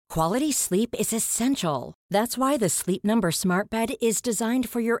Quality sleep is essential. That's why the Sleep Number Smart Bed is designed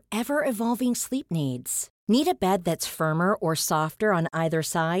for your ever-evolving sleep needs. Need a bed that's firmer or softer on either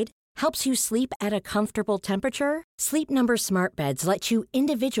side? Helps you sleep at a comfortable temperature? Sleep Number Smart Beds let you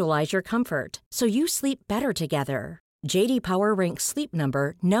individualize your comfort, so you sleep better together. J.D. Power ranks Sleep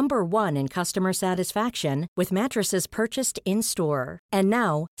Number number 1 in customer satisfaction with mattresses purchased in-store. And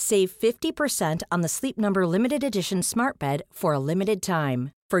now, save 50% on the Sleep Number Limited Edition Smart Bed for a limited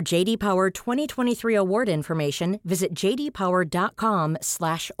time. For J.D. Power 2023 award information, visit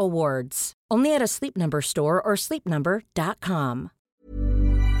jdpower.com/awards. Only at a Sleep Number store or sleepnumber.com.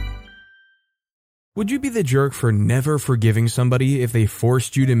 Would you be the jerk for never forgiving somebody if they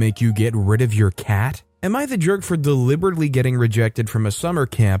forced you to make you get rid of your cat? Am I the jerk for deliberately getting rejected from a summer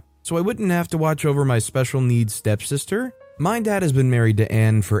camp so I wouldn't have to watch over my special needs stepsister? My dad has been married to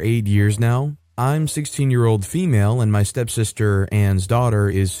Anne for 8 years now. I'm 16-year-old female and my stepsister Anne's daughter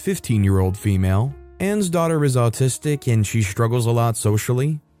is 15-year-old female. Anne's daughter is autistic and she struggles a lot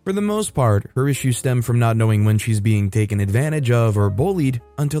socially. For the most part, her issues stem from not knowing when she's being taken advantage of or bullied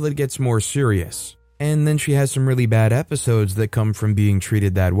until it gets more serious. And then she has some really bad episodes that come from being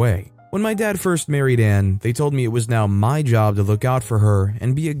treated that way. When my dad first married Anne, they told me it was now my job to look out for her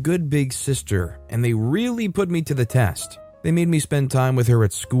and be a good big sister, and they really put me to the test. They made me spend time with her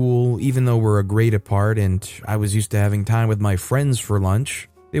at school, even though we're a grade apart and I was used to having time with my friends for lunch.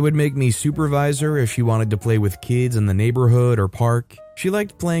 They would make me supervise her if she wanted to play with kids in the neighborhood or park. She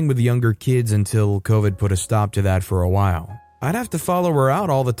liked playing with younger kids until COVID put a stop to that for a while. I'd have to follow her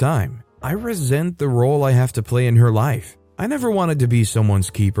out all the time. I resent the role I have to play in her life. I never wanted to be someone's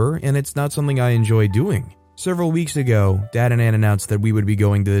keeper, and it's not something I enjoy doing. Several weeks ago, Dad and Anne announced that we would be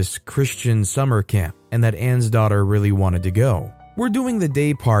going to this Christian summer camp, and that Anne's daughter really wanted to go. We're doing the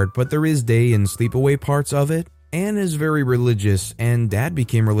day part, but there is day and sleepaway parts of it. Anne is very religious, and Dad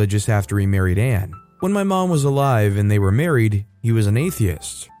became religious after he married Anne. When my mom was alive and they were married, he was an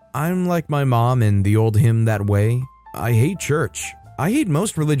atheist. I'm like my mom and the old hymn that way. I hate church. I hate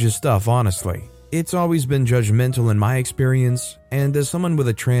most religious stuff, honestly. It's always been judgmental in my experience, and as someone with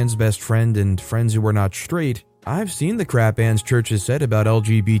a trans best friend and friends who are not straight, I've seen the crap Anne's church has said about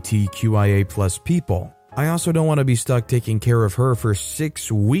LGBTQIA+ people. I also don't want to be stuck taking care of her for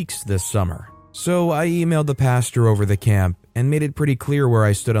 6 weeks this summer. So I emailed the pastor over the camp and made it pretty clear where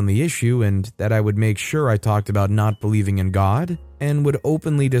I stood on the issue and that I would make sure I talked about not believing in God and would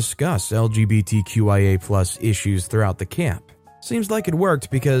openly discuss LGBTQIA+ issues throughout the camp. Seems like it worked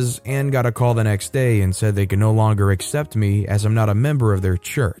because Anne got a call the next day and said they could no longer accept me as I'm not a member of their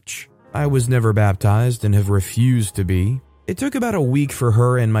church. I was never baptized and have refused to be. It took about a week for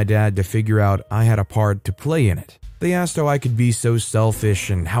her and my dad to figure out I had a part to play in it. They asked how I could be so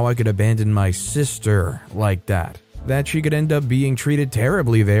selfish and how I could abandon my sister like that. That she could end up being treated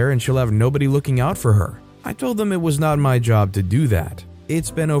terribly there and she'll have nobody looking out for her. I told them it was not my job to do that.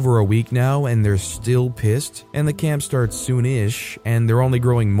 It's been over a week now and they're still pissed, and the camp starts soon-ish, and they're only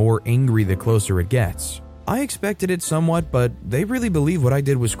growing more angry the closer it gets. I expected it somewhat, but they really believe what I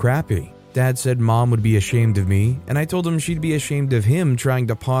did was crappy. Dad said Mom would be ashamed of me, and I told him she'd be ashamed of him trying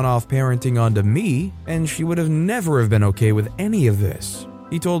to pawn off parenting onto me, and she would have never have been okay with any of this.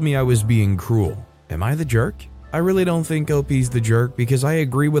 He told me I was being cruel. Am I the jerk? I really don't think OP's the jerk because I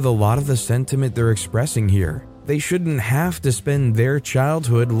agree with a lot of the sentiment they're expressing here. They shouldn't have to spend their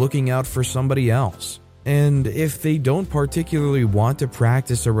childhood looking out for somebody else. And if they don't particularly want to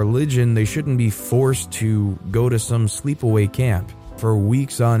practice a religion, they shouldn't be forced to go to some sleepaway camp for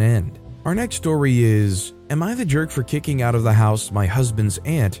weeks on end. Our next story is, am I the jerk for kicking out of the house my husband's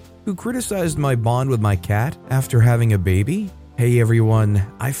aunt who criticized my bond with my cat after having a baby? Hey everyone,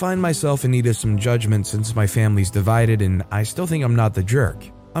 I find myself in need of some judgment since my family's divided and I still think I'm not the jerk.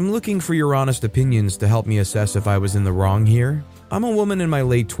 I'm looking for your honest opinions to help me assess if I was in the wrong here. I'm a woman in my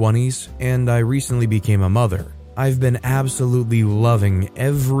late 20s, and I recently became a mother. I've been absolutely loving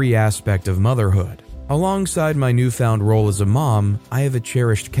every aspect of motherhood. Alongside my newfound role as a mom, I have a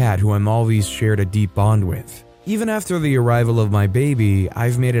cherished cat who I'm always shared a deep bond with. Even after the arrival of my baby,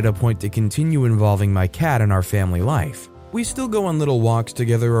 I've made it a point to continue involving my cat in our family life. We still go on little walks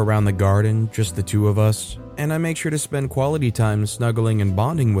together around the garden, just the two of us, and I make sure to spend quality time snuggling and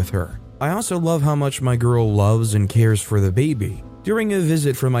bonding with her. I also love how much my girl loves and cares for the baby. During a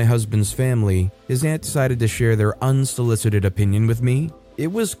visit from my husband's family, his aunt decided to share their unsolicited opinion with me.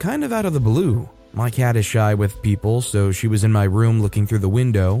 It was kind of out of the blue. My cat is shy with people, so she was in my room looking through the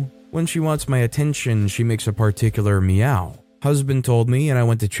window. When she wants my attention, she makes a particular meow. Husband told me and I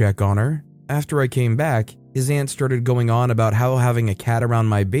went to check on her. After I came back, his aunt started going on about how having a cat around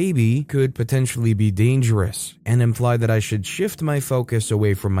my baby could potentially be dangerous and implied that I should shift my focus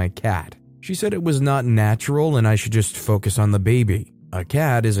away from my cat. She said it was not natural and I should just focus on the baby. A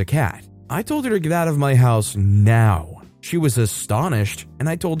cat is a cat. I told her to get out of my house now. She was astonished, and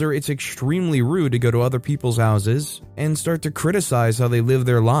I told her it's extremely rude to go to other people's houses and start to criticize how they live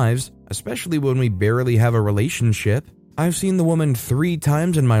their lives, especially when we barely have a relationship. I've seen the woman 3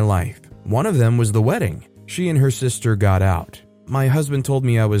 times in my life. One of them was the wedding. She and her sister got out. My husband told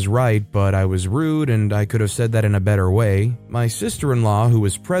me I was right, but I was rude and I could have said that in a better way. My sister-in-law, who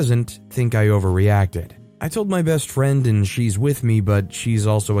was present, think I overreacted. I told my best friend and she's with me, but she's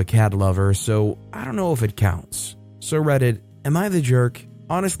also a cat lover, so I don't know if it counts. So Reddit, am I the jerk?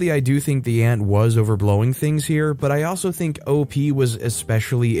 Honestly, I do think the aunt was overblowing things here, but I also think OP was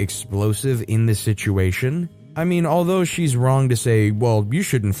especially explosive in this situation. I mean, although she's wrong to say, well, you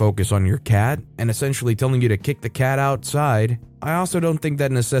shouldn't focus on your cat, and essentially telling you to kick the cat outside, I also don't think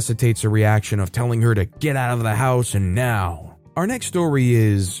that necessitates a reaction of telling her to get out of the house and now. Our next story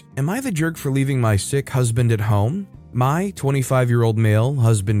is, am I the jerk for leaving my sick husband at home? My 25-year-old male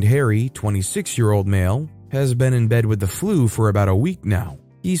husband Harry, 26-year-old male, has been in bed with the flu for about a week now.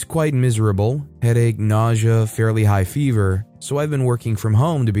 He's quite miserable, headache, nausea, fairly high fever, so I've been working from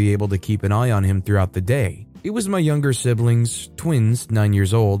home to be able to keep an eye on him throughout the day. It was my younger siblings, twins, 9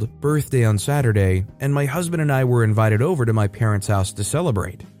 years old, birthday on Saturday, and my husband and I were invited over to my parents' house to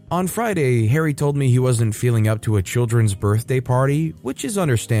celebrate. On Friday, Harry told me he wasn't feeling up to a children's birthday party, which is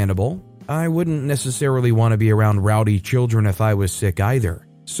understandable. I wouldn't necessarily want to be around rowdy children if I was sick either.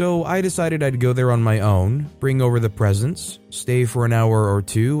 So I decided I'd go there on my own, bring over the presents, stay for an hour or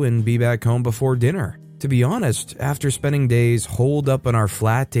two, and be back home before dinner. To be honest, after spending days holed up in our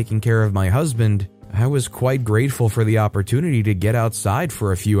flat taking care of my husband, I was quite grateful for the opportunity to get outside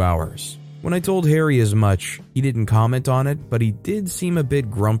for a few hours. When I told Harry as much, he didn't comment on it, but he did seem a bit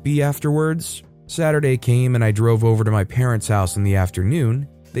grumpy afterwards. Saturday came and I drove over to my parents' house in the afternoon.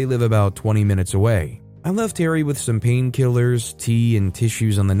 They live about 20 minutes away. I left Harry with some painkillers, tea, and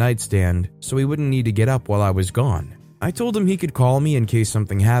tissues on the nightstand, so he wouldn't need to get up while I was gone. I told him he could call me in case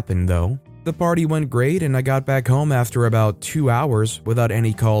something happened, though. The party went great, and I got back home after about 2 hours without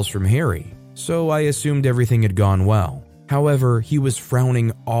any calls from Harry, so I assumed everything had gone well. However, he was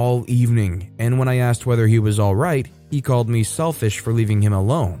frowning all evening, and when I asked whether he was alright, he called me selfish for leaving him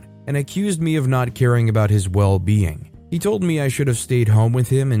alone, and accused me of not caring about his well-being. He told me I should have stayed home with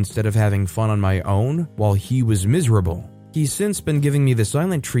him instead of having fun on my own while he was miserable. He's since been giving me the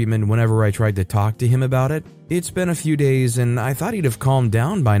silent treatment whenever I tried to talk to him about it. It's been a few days and I thought he'd have calmed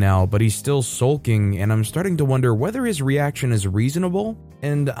down by now, but he's still sulking and I'm starting to wonder whether his reaction is reasonable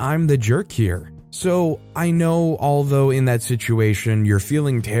and I'm the jerk here. So I know although in that situation you're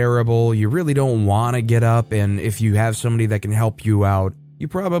feeling terrible, you really don't want to get up, and if you have somebody that can help you out, you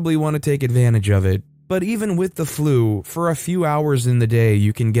probably want to take advantage of it. But even with the flu, for a few hours in the day,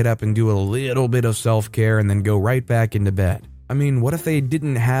 you can get up and do a little bit of self-care and then go right back into bed. I mean, what if they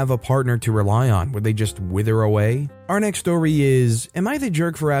didn't have a partner to rely on? Would they just wither away? Our next story is, am I the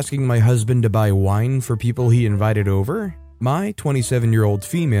jerk for asking my husband to buy wine for people he invited over? My 27-year-old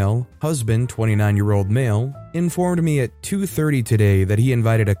female, husband 29-year-old male, informed me at 2:30 today that he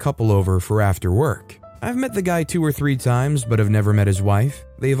invited a couple over for after work. I've met the guy 2 or 3 times, but have never met his wife.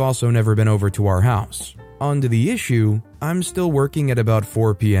 They've also never been over to our house. On to the issue, I'm still working at about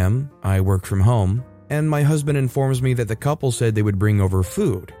 4 p.m. I work from home, and my husband informs me that the couple said they would bring over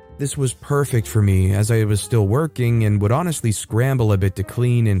food. This was perfect for me as I was still working and would honestly scramble a bit to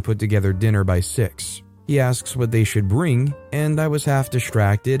clean and put together dinner by 6. He asks what they should bring, and I was half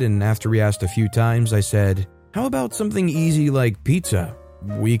distracted, and after he asked a few times, I said, "How about something easy like pizza?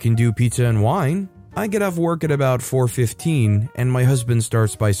 We can do pizza and wine." I get off work at about 4:15, and my husband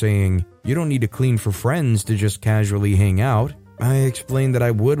starts by saying, "You don't need to clean for friends to just casually hang out." I explained that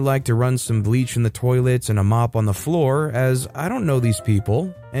I would like to run some bleach in the toilets and a mop on the floor, as I don't know these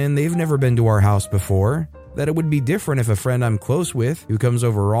people, and they've never been to our house before. That it would be different if a friend I'm close with, who comes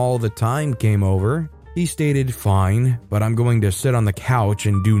over all the time, came over. He stated, "Fine, but I'm going to sit on the couch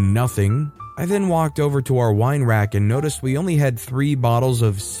and do nothing." I then walked over to our wine rack and noticed we only had 3 bottles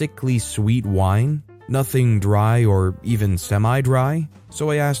of sickly sweet wine, nothing dry or even semi-dry,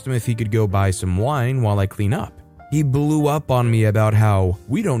 so I asked him if he could go buy some wine while I clean up. He blew up on me about how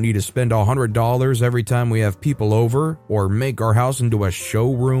we don't need to spend $100 every time we have people over or make our house into a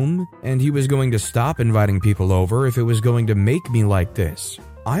showroom, and he was going to stop inviting people over if it was going to make me like this.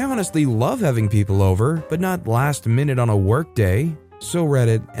 I honestly love having people over, but not last minute on a work day. So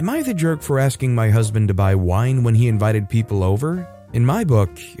Reddit, am I the jerk for asking my husband to buy wine when he invited people over? In my book,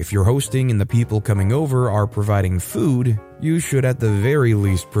 if you're hosting and the people coming over are providing food, you should at the very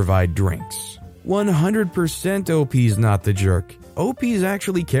least provide drinks. 100% OP's not the jerk. OP's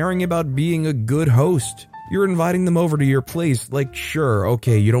actually caring about being a good host. You're inviting them over to your place, like sure,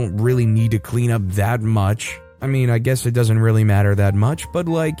 okay, you don't really need to clean up that much. I mean, I guess it doesn't really matter that much, but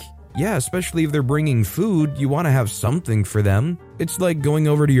like, yeah, especially if they're bringing food, you want to have something for them. It's like going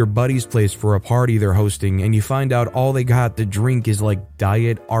over to your buddy's place for a party they're hosting and you find out all they got to drink is like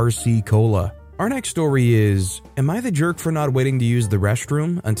Diet RC Cola. Our next story is, am I the jerk for not waiting to use the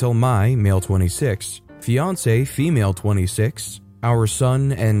restroom until my, male 26, fiance, female 26, our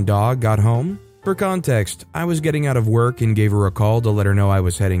son and dog got home? For context, I was getting out of work and gave her a call to let her know I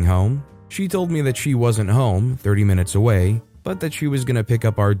was heading home. She told me that she wasn't home, 30 minutes away, but that she was going to pick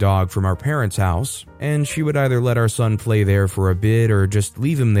up our dog from our parents' house, and she would either let our son play there for a bit or just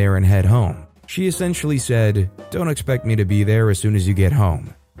leave him there and head home. She essentially said, "Don't expect me to be there as soon as you get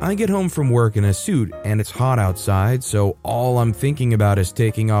home." I get home from work in a suit and it's hot outside, so all I'm thinking about is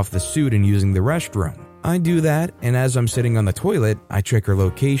taking off the suit and using the restroom. I do that, and as I'm sitting on the toilet, I check her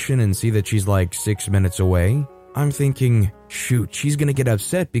location and see that she's like 6 minutes away. I'm thinking, shoot, she's going to get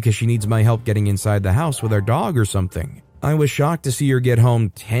upset because she needs my help getting inside the house with our dog or something. I was shocked to see her get home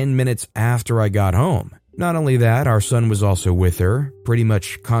 10 minutes after I got home. Not only that, our son was also with her, pretty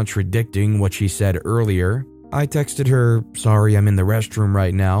much contradicting what she said earlier. I texted her, "Sorry, I'm in the restroom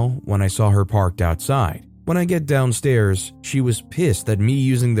right now," when I saw her parked outside. When I get downstairs, she was pissed that me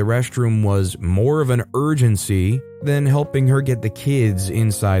using the restroom was more of an urgency than helping her get the kids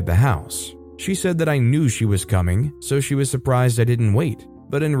inside the house. She said that I knew she was coming, so she was surprised I didn't wait.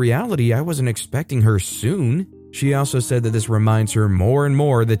 But in reality, I wasn't expecting her soon. She also said that this reminds her more and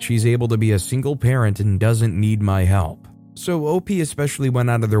more that she's able to be a single parent and doesn't need my help. So OP especially went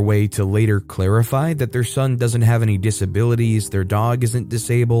out of their way to later clarify that their son doesn't have any disabilities, their dog isn't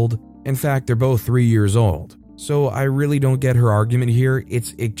disabled. In fact, they're both 3 years old. So I really don't get her argument here.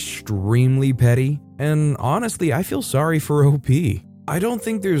 It's extremely petty. And honestly, I feel sorry for OP. I don't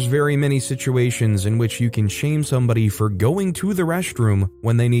think there's very many situations in which you can shame somebody for going to the restroom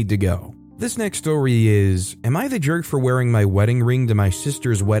when they need to go. This next story is, am I the jerk for wearing my wedding ring to my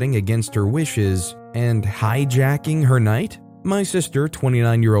sister's wedding against her wishes and hijacking her night? My sister,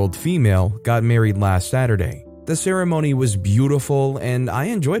 29-year-old female, got married last Saturday. The ceremony was beautiful and I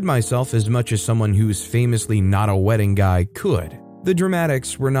enjoyed myself as much as someone who's famously not a wedding guy could. The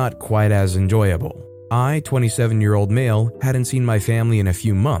dramatics were not quite as enjoyable. I, 27-year-old male, hadn't seen my family in a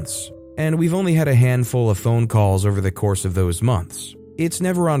few months, and we've only had a handful of phone calls over the course of those months. It's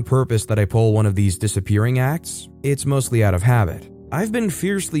never on purpose that I pull one of these disappearing acts, it's mostly out of habit. I've been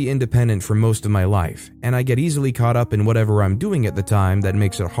fiercely independent for most of my life, and I get easily caught up in whatever I'm doing at the time that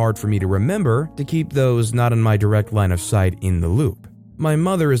makes it hard for me to remember to keep those not in my direct line of sight in the loop. My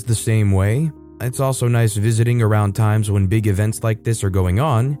mother is the same way. It's also nice visiting around times when big events like this are going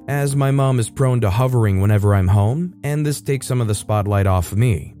on, as my mom is prone to hovering whenever I'm home, and this takes some of the spotlight off of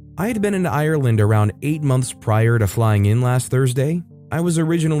me. I had been in Ireland around 8 months prior to flying in last Thursday. I was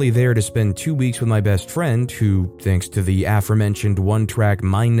originally there to spend 2 weeks with my best friend who, thanks to the aforementioned one-track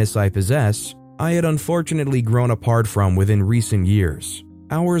mindness I possess, I had unfortunately grown apart from within recent years.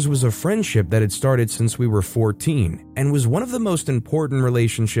 Ours was a friendship that had started since we were 14 and was one of the most important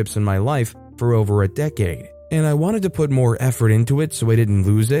relationships in my life for over a decade. And I wanted to put more effort into it so I didn't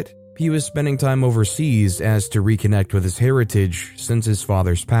lose it. He was spending time overseas as to reconnect with his heritage since his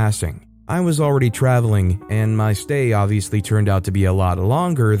father's passing. I was already traveling, and my stay obviously turned out to be a lot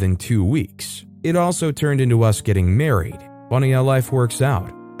longer than 2 weeks. It also turned into us getting married. Funny how life works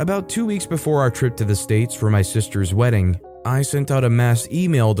out. About 2 weeks before our trip to the States for my sister's wedding, I sent out a mass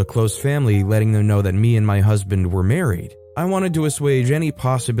email to close family letting them know that me and my husband were married. I wanted to assuage any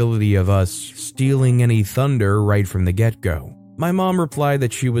possibility of us stealing any thunder right from the get-go. My mom replied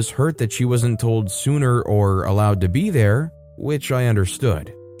that she was hurt that she wasn't told sooner or allowed to be there, which I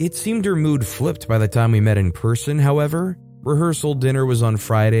understood. It seemed her mood flipped by the time we met in person, however. Rehearsal dinner was on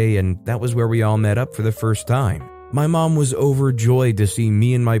Friday, and that was where we all met up for the first time. My mom was overjoyed to see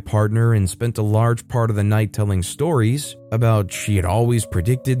me and my partner and spent a large part of the night telling stories about she had always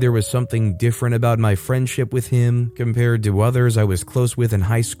predicted there was something different about my friendship with him compared to others I was close with in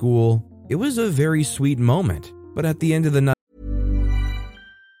high school. It was a very sweet moment, but at the end of the night,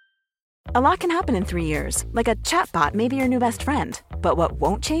 A lot can happen in 3 years, like a chatbot may be your new best friend. But what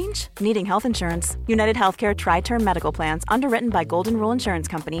won't change? Needing health insurance. United Healthcare Tri-Term Medical Plans, underwritten by Golden Rule Insurance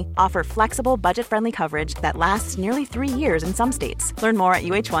Company, offer flexible, budget-friendly coverage that lasts nearly 3 years in some states. Learn more at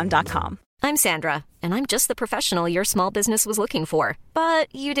uh1.com. I'm Sandra, and I'm just the professional your small business was looking for. But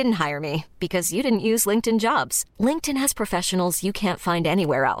you didn't hire me because you didn't use LinkedIn Jobs. LinkedIn has professionals you can't find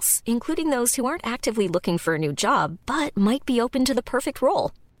anywhere else, including those who aren't actively looking for a new job, but might be open to the perfect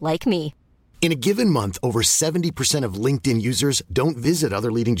role, like me. In a given month, over 70% of LinkedIn users don't visit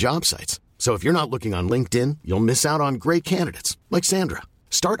other leading job sites. So if you're not looking on LinkedIn, you'll miss out on great candidates like Sandra.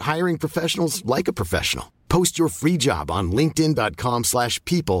 Start hiring professionals like a professional. Post your free job on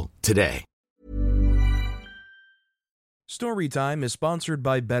linkedin.com/people today. Storytime is sponsored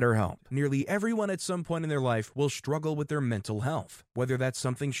by BetterHelp. Nearly everyone at some point in their life will struggle with their mental health, whether that's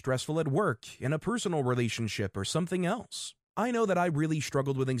something stressful at work, in a personal relationship, or something else. I know that I really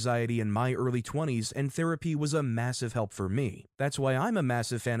struggled with anxiety in my early 20s, and therapy was a massive help for me. That's why I'm a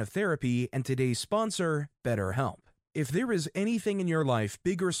massive fan of therapy and today's sponsor, BetterHelp. If there is anything in your life,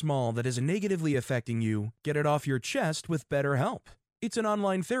 big or small, that is negatively affecting you, get it off your chest with BetterHelp. It's an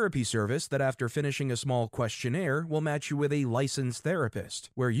online therapy service that, after finishing a small questionnaire, will match you with a licensed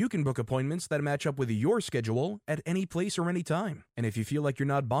therapist, where you can book appointments that match up with your schedule at any place or any time. And if you feel like you're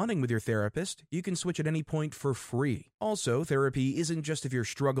not bonding with your therapist, you can switch at any point for free. Also, therapy isn't just if you're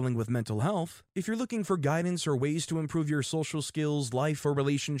struggling with mental health. If you're looking for guidance or ways to improve your social skills, life, or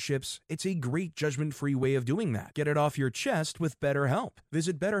relationships, it's a great judgment-free way of doing that. Get it off your chest with BetterHelp.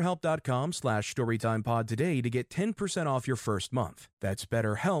 Visit BetterHelp.com/StorytimePod today to get 10% off your first month. That's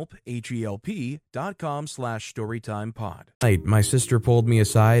BetterHelp, HELP.com/StorytimePod. My sister pulled me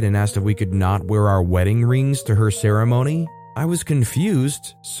aside and asked if we could not wear our wedding rings to her ceremony. I was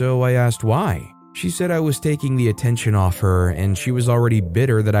confused, so I asked why. She said I was taking the attention off her, and she was already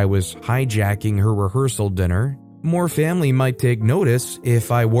bitter that I was hijacking her rehearsal dinner. More family might take notice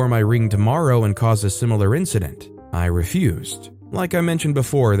if I wore my ring tomorrow and caused a similar incident. I refused. Like I mentioned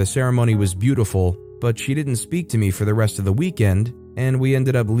before, the ceremony was beautiful, but she didn't speak to me for the rest of the weekend, and we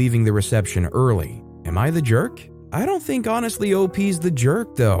ended up leaving the reception early. Am I the jerk? I don't think honestly OP's the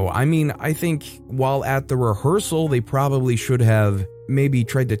jerk though. I mean, I think while at the rehearsal, they probably should have maybe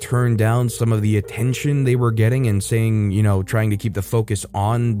tried to turn down some of the attention they were getting and saying, trying to keep the focus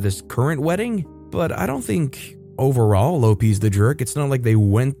on this current wedding. But I don't think overall OP's the jerk. It's not like they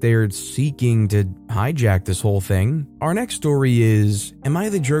went there seeking to hijack this whole thing. Our next story is, am I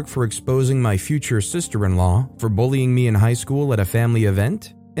the jerk for exposing my future sister-in-law for bullying me in high school at a family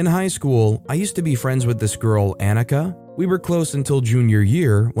event? In high school, I used to be friends with this girl, Annika. We were close until junior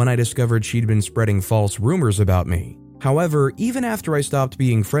year when I discovered she'd been spreading false rumors about me. However, even after I stopped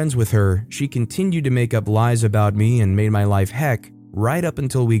being friends with her, she continued to make up lies about me and made my life heck right up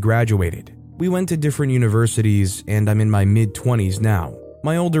until we graduated. We went to different universities, and I'm in my mid-20s now.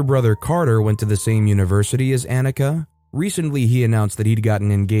 My older brother Carter went to the same university as Annika. Recently, he announced that he'd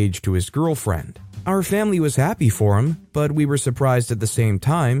gotten engaged to his girlfriend. Our family was happy for him, but we were surprised at the same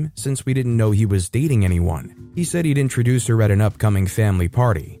time since we didn't know he was dating anyone. He said he'd introduce her at an upcoming family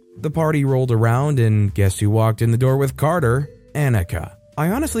party. The party rolled around, and guess who walked in the door with Carter? Annika. I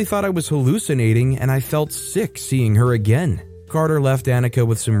honestly thought I was hallucinating, and I felt sick seeing her again. Carter left Annika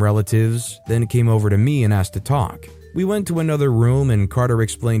with some relatives, then came over to me and asked to talk. We went to another room, and Carter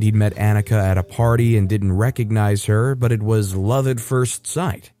explained he'd met Annika at a party and didn't recognize her, but it was love at first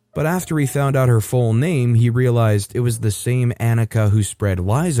sight. But after he found out her full name, he realized it was the same Annika who spread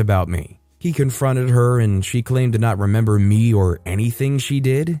lies about me. He confronted her, and she claimed to not remember me or anything she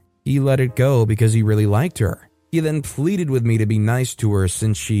did. He let it go because he really liked her. He then pleaded with me to be nice to her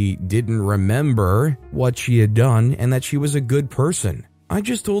since she didn't remember what she had done and that she was a good person. I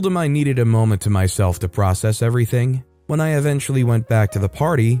just told him I needed a moment to myself to process everything. When I eventually went back to the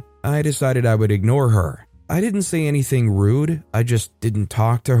party, I decided I would ignore her. I didn't say anything rude, I just didn't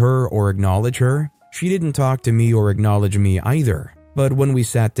talk to her or acknowledge her. She didn't talk to me or acknowledge me either. But when we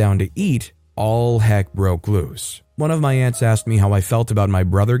sat down to eat, all heck broke loose. One of my aunts asked me how I felt about my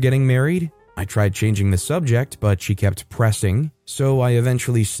brother getting married. I tried changing the subject, but she kept pressing, so I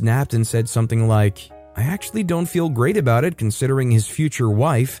eventually snapped and said something like, I actually don't feel great about it considering his future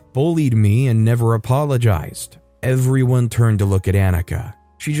wife bullied me and never apologized. Everyone turned to look at Annika.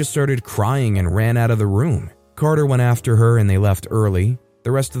 She just started crying and ran out of the room. Carter went after her and they left early.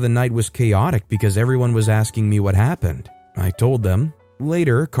 The rest of the night was chaotic because everyone was asking me what happened. I told them.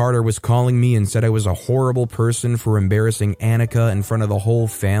 Later, Carter was calling me and said I was a horrible person for embarrassing Annika in front of the whole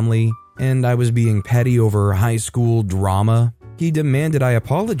family, and I was being petty over high school drama. He demanded I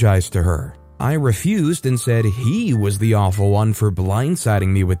apologize to her. I refused and said he was the awful one for blindsiding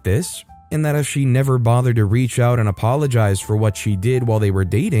me with this, and that if she never bothered to reach out and apologize for what she did while they were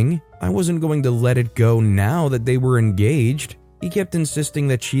dating, I wasn't going to let it go now that they were engaged. He kept insisting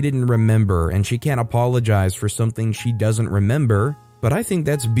that she didn't remember and she can't apologize for something she doesn't remember, but I think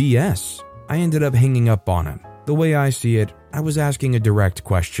that's BS. I ended up hanging up on him. The way I see it, I was asking a direct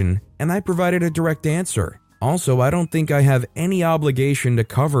question, and I provided a direct answer. Also, I don't think I have any obligation to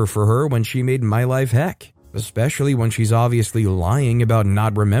cover for her when she made my life heck, especially when she's obviously lying about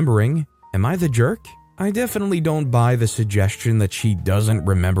not remembering. Am I the jerk? I definitely don't buy the suggestion that she doesn't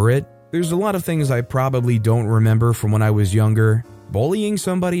remember it. There's a lot of things I probably don't remember from when I was younger. Bullying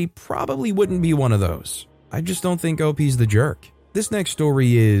somebody probably wouldn't be one of those. I just don't think OP's the jerk. This next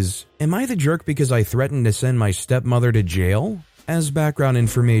story is, am I the jerk because I threatened to send my stepmother to jail? As background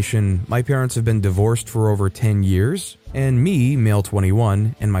information, my parents have been divorced for over 10 years, and me, male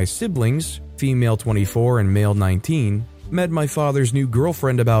 21, and my siblings, female 24 and male 19, met my father's new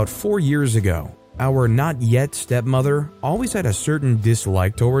girlfriend about 4 years ago. Our not yet stepmother always had a certain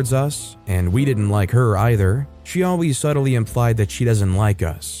dislike towards us, and we didn't like her either. She always subtly implied that she doesn't like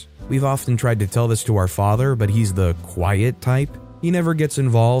us. We've often tried to tell this to our father, but he's the quiet type. He never gets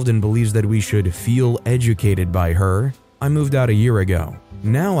involved and believes that we should feel educated by her. I moved out a year ago.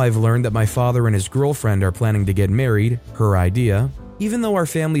 Now I've learned that my father and his girlfriend are planning to get married, her idea. Even though our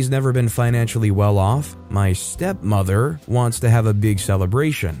family's never been financially well off, my stepmother wants to have a big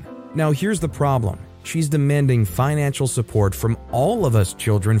celebration. Now here's the problem. She's demanding financial support from all of us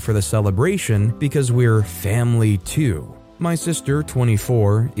children for the celebration because we're family too. My sister,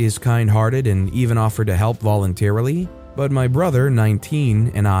 24, is kind-hearted and even offered to help voluntarily, but my brother,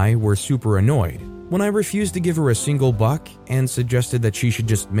 19, and I were super annoyed. When I refused to give her a single buck and suggested that she should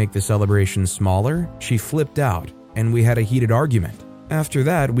just make the celebration smaller, she flipped out, and we had a heated argument. After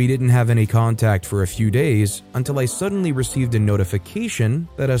that, we didn't have any contact for a few days until I suddenly received a notification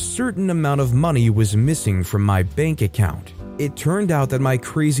that a certain amount of money was missing from my bank account. It turned out that my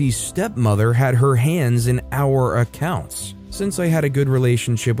crazy stepmother had her hands in our accounts. Since I had a good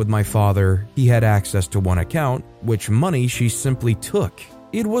relationship with my father, he had access to one account, which money she simply took.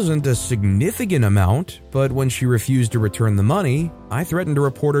 It wasn't a significant amount, but when she refused to return the money, I threatened to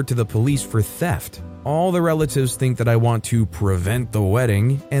report her to the police for theft. All the relatives think that I want to prevent the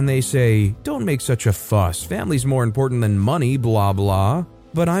wedding, and they say, "Don't make such a fuss, family's more important than money, blah blah."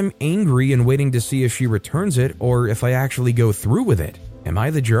 But I'm angry and waiting to see if she returns it or if I actually go through with it. Am I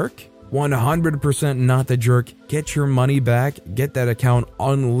the jerk? 100% not the jerk. Get your money back, get that account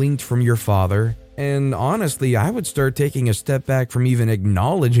unlinked from your father, and honestly, I would start taking a step back from even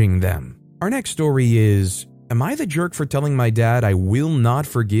acknowledging them. Our next story is, am I the jerk for telling my dad I will not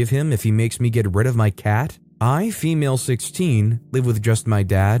forgive him if he makes me get rid of my cat? I, female 16, live with just my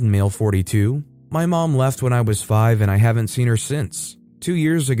dad, male 42. My mom left when I was 5 and I haven't seen her since. 2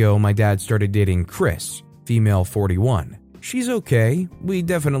 years ago, my dad started dating Chris, female 41. She's okay, we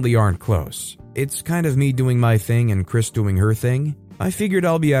definitely aren't close. It's kind of me doing my thing and Chris doing her thing. I figured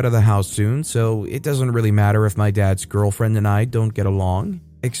I'll be out of the house soon, so it doesn't really matter if my dad's girlfriend and I don't get along.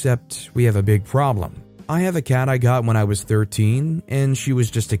 Except we have a big problem. I have a cat I got when I was 13, and she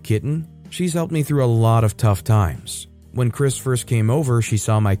was just a kitten. She's helped me through a lot of tough times. When Chris first came over, she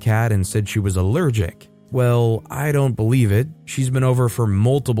saw my cat and said she was allergic. Well, I don't believe it. She's been over for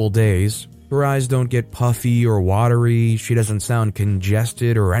multiple days. Her eyes don't get puffy or watery, she doesn't sound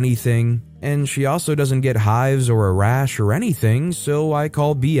congested or anything, and she also doesn't get hives or a rash or anything, so I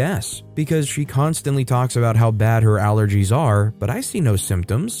call BS, because she constantly talks about how bad her allergies are, but I see no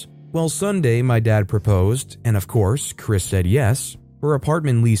symptoms. Well, Sunday my dad proposed, and of course, Chris said yes. Her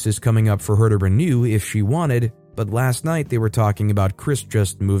apartment lease is coming up for her to renew if she wanted, but last night they were talking about Chris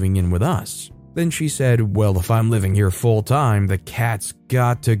just moving in with us. Then she said, well, if I'm living here full time, the cat's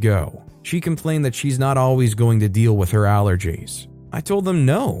got to go. She complained that she's not always going to deal with her allergies. I told them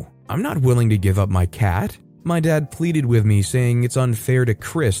no, I'm not willing to give up my cat. My dad pleaded with me, saying it's unfair to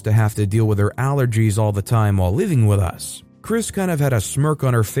Chris to have to deal with her allergies all the time while living with us. Chris kind of had a smirk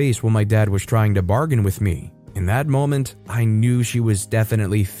on her face when my dad was trying to bargain with me. In that moment, I knew she was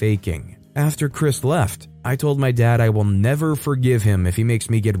definitely faking. After Chris left, I told my dad I will never forgive him if he makes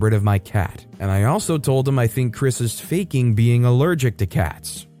me get rid of my cat. And I also told him I think Chris is faking being allergic to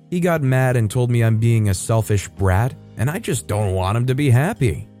cats. He got mad and told me I'm being a selfish brat, and I just don't want him to be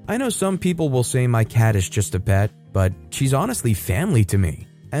happy. I know some people will say my cat is just a pet, but she's honestly family to me.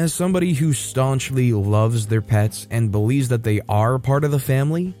 As somebody who staunchly loves their pets and believes that they are part of the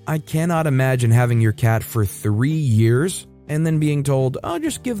family, I cannot imagine having your cat for 3 years and then being told, oh,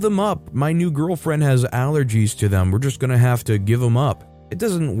 just give them up. My new girlfriend has allergies to them. We're just gonna have to give them up. It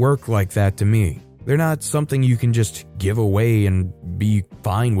doesn't work like that to me. They're not something you can just give away and be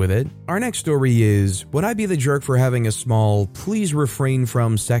fine with it. Our next story is, would I be the jerk for having a small please refrain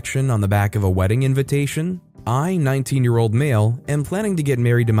from section on the back of a wedding invitation? I, 19-year-old male, am planning to get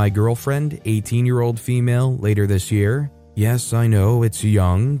married to my girlfriend, 18-year-old female, later this year. Yes, I know it's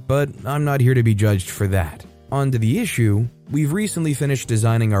young, but I'm not here to be judged for that. On to the issue, we've recently finished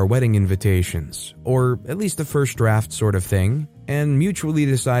designing our wedding invitations, or at least the first draft sort of thing, and mutually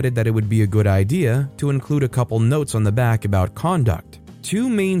decided that it would be a good idea to include a couple notes on the back about conduct. Two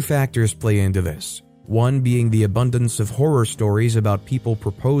main factors play into this. One being the abundance of horror stories about people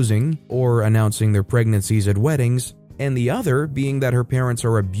proposing or announcing their pregnancies at weddings, and the other being that her parents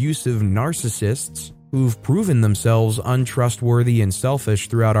are abusive narcissists who've proven themselves untrustworthy and selfish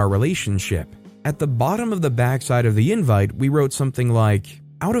throughout our relationship. At the bottom of the backside of the invite, we wrote something like,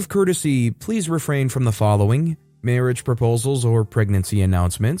 "Out of courtesy, please refrain from the following: marriage proposals or pregnancy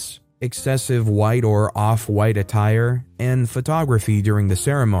announcements, excessive white or off-white attire, and photography during the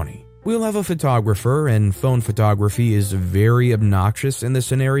ceremony." We'll have a photographer, and phone photography is very obnoxious in this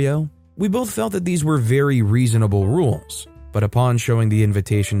scenario. We both felt that these were very reasonable rules, but upon showing the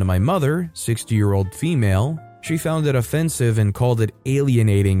invitation to my mother, 60-year-old female, she found it offensive and called it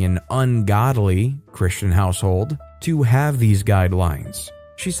alienating and ungodly, Christian household, to have these guidelines.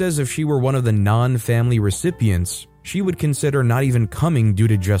 She says if she were one of the non-family recipients, she would consider not even coming due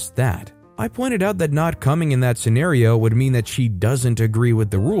to just that. I pointed out that not coming in that scenario would mean that she doesn't agree with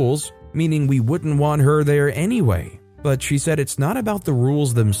the rules, meaning we wouldn't want her there anyway. But she said it's not about the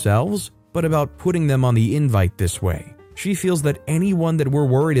rules themselves, but about putting them on the invite this way. She feels that anyone that we're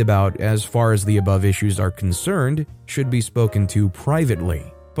worried about as far as the above issues are concerned should be spoken to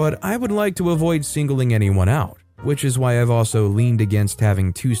privately. But I would like to avoid singling anyone out, which is why I've also leaned against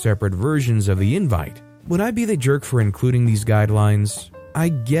having two separate versions of the invite. Would I be the jerk for including these guidelines? I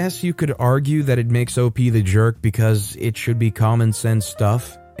guess you could argue that it makes OP the jerk because it should be common sense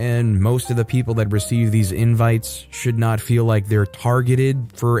stuff, and most of the people that receive these invites should not feel like they're targeted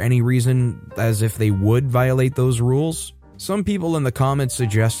for any reason as if they would violate those rules. Some people in the comments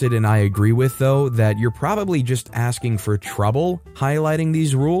suggested, and I agree with though, that you're probably just asking for trouble highlighting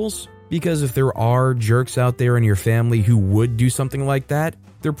these rules, because if there are jerks out there in your family who would do something like that,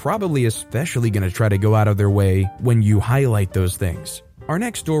 they're probably especially going to try to go out of their way when you highlight those things. Our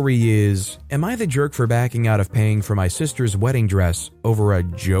next story is, am I the jerk for backing out of paying for my sister's wedding dress over a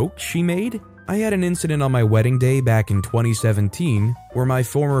joke she made? I had an incident on my wedding day back in 2017 where my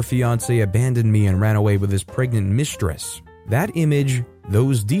former fiance abandoned me and ran away with his pregnant mistress. That image,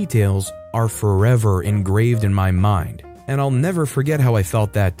 those details, are forever engraved in my mind, and I'll never forget how I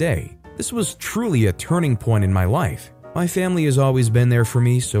felt that day. This was truly a turning point in my life. My family has always been there for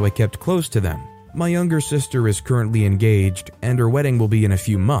me, so I kept close to them. My younger sister is currently engaged, and her wedding will be in a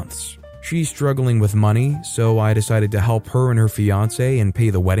few months. She's struggling with money, so I decided to help her and her fiancé and pay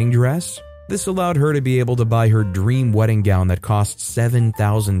the wedding dress. This allowed her to be able to buy her dream wedding gown that cost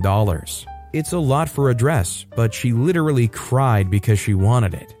 $7,000. It's a lot for a dress, but she literally cried because she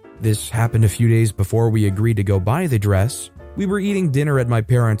wanted it. This happened a few days before we agreed to go buy the dress. We were eating dinner at my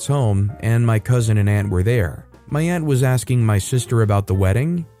parents' home, and my cousin and aunt were there. My aunt was asking my sister about the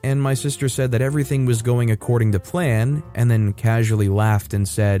wedding, and my sister said that everything was going according to plan, and then casually laughed and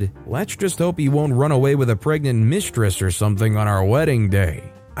said, "Let's just hope he won't run away with a pregnant mistress or something on our wedding day."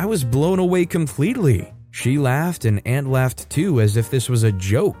 I was blown away completely. She laughed and aunt laughed too, as if this was a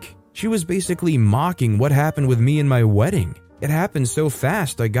joke. She was basically mocking what happened with me and my wedding. It happened so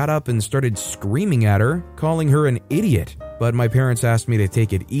fast I got up and started screaming at her, calling her an idiot. But my parents asked me to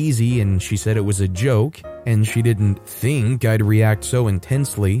take it easy, and she said it was a joke, and she didn't think I'd react so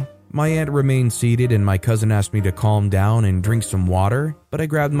intensely. My aunt remained seated, and my cousin asked me to calm down and drink some water, but I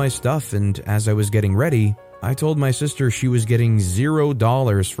grabbed my stuff, and as I was getting ready, I told my sister she was getting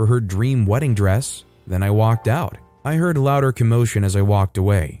 $0 for her dream wedding dress. Then I walked out. I heard louder commotion as I walked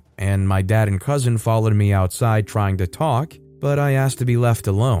away, and my dad and cousin followed me outside trying to talk, but I asked to be left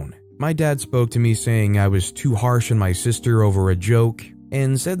alone. My dad spoke to me saying I was too harsh on my sister over a joke,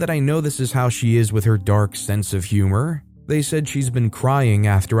 and said that I know this is how she is with her dark sense of humor. They said she's been crying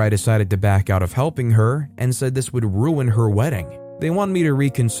after I decided to back out of helping her, and said this would ruin her wedding. They want me to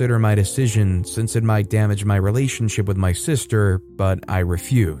reconsider my decision since it might damage my relationship with my sister, but I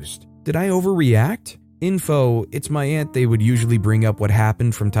refused. Did I overreact? Info, it's my aunt. They would usually bring up what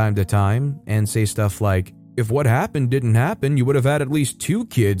happened from time to time and say stuff like, "If what happened didn't happen, you would have had at least 2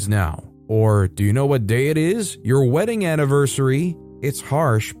 kids now." Or, "Do you know what day it is? Your wedding anniversary." It's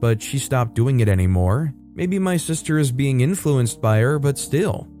harsh, but she stopped doing it anymore. Maybe my sister is being influenced by her, but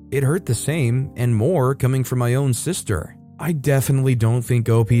still, it hurt the same and more coming from my own sister. I definitely don't think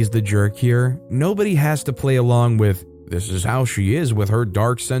OP's the jerk here. Nobody has to play along with, "This is how she is with her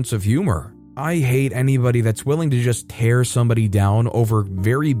dark sense of humor." I hate anybody that's willing to just tear somebody down over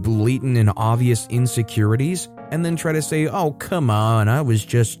very blatant and obvious insecurities and then try to say, "Oh, come on, I was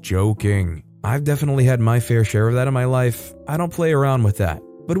just joking." I've definitely had my fair share of that in my life. I don't play around with that.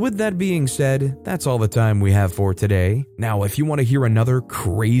 But with that being said, that's all the time we have for today. Now, if you want to hear another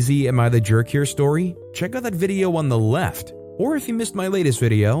crazy Am I the Jerk Here story, check out that video on the left. Or if you missed my latest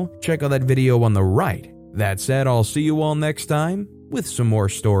video, check out that video on the right. That said, I'll see you all next time with some more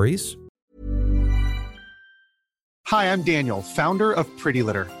stories. Hi, I'm Daniel, founder of Pretty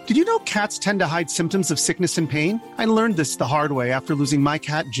Litter. Did you know cats tend to hide symptoms of sickness and pain? I learned this the hard way after losing my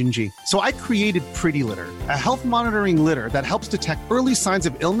cat, Gingy. So I created Pretty Litter, a health monitoring litter that helps detect early signs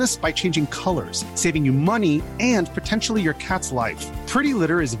of illness by changing colors, saving you money and potentially your cat's life. Pretty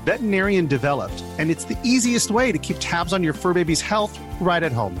Litter is veterinarian developed, and it's the easiest way to keep tabs on your fur baby's health right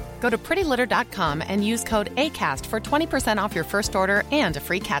at home. Go to prettylitter.com and use code ACAST for 20% off your first order and a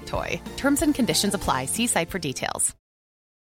free cat toy. Terms and conditions apply. See site for details.